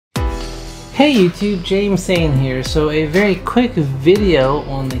Hey YouTube, James Zane here. So a very quick video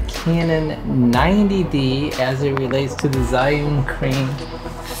on the Canon 90D as it relates to the Zhiyun Crane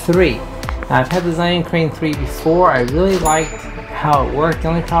 3. Now, I've had the Zhiyun Crane 3 before. I really liked how it worked. The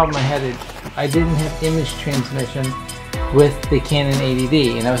only problem I had is I didn't have image transmission with the Canon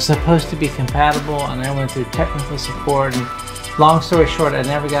 80D, and I was supposed to be compatible, and I went through technical support, and long story short, I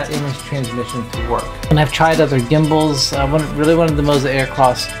never got image transmission to work. And I've tried other gimbals. I really wanted the Moza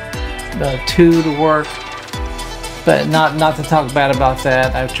Aircross 2 to work, but not to talk bad about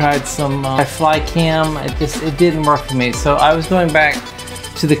that. I've tried some fly cam. It didn't work for me, so I was going back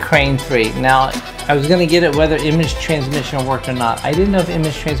to the Crane 3. Now, I was going to get it whether image transmission worked or not. I didn't know if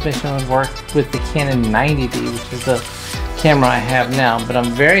image transmission would work with the Canon 90D, which is the camera I have now, but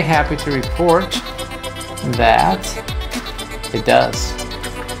I'm very happy to report that it does.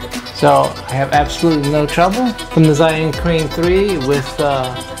 So I have absolutely no trouble from the Zhiyun Crane 3 with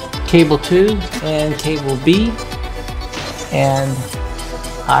cable 2 and cable B, and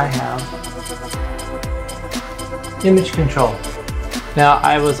I have image control. Now,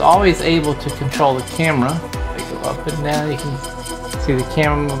 I was always able to control the camera. I go up and down, you can see the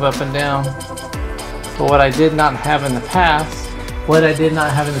camera move up and down. But what I did not have in the past,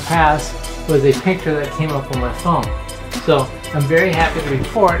 was a picture that came up on my phone. So I'm very happy to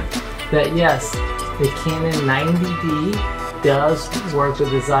report that yes, the Canon 90D does work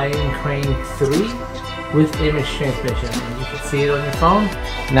with the Zhiyun Crane 3 with image transmission. And you can see it on your phone.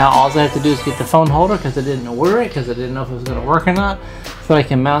 Now all I have to do is get the phone holder, because I didn't order it, because I didn't know if it was going to work or not. So I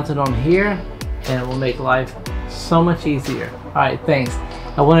can mount it on here, and it will make life so much easier. Alright, thanks.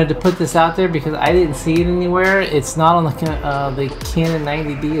 I wanted to put this out there because I didn't see it anywhere. It's not on the Canon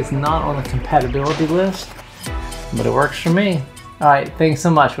 90D is not on the compatibility list, but it works for me. Alright, thanks so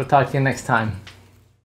much. We'll talk to you next time.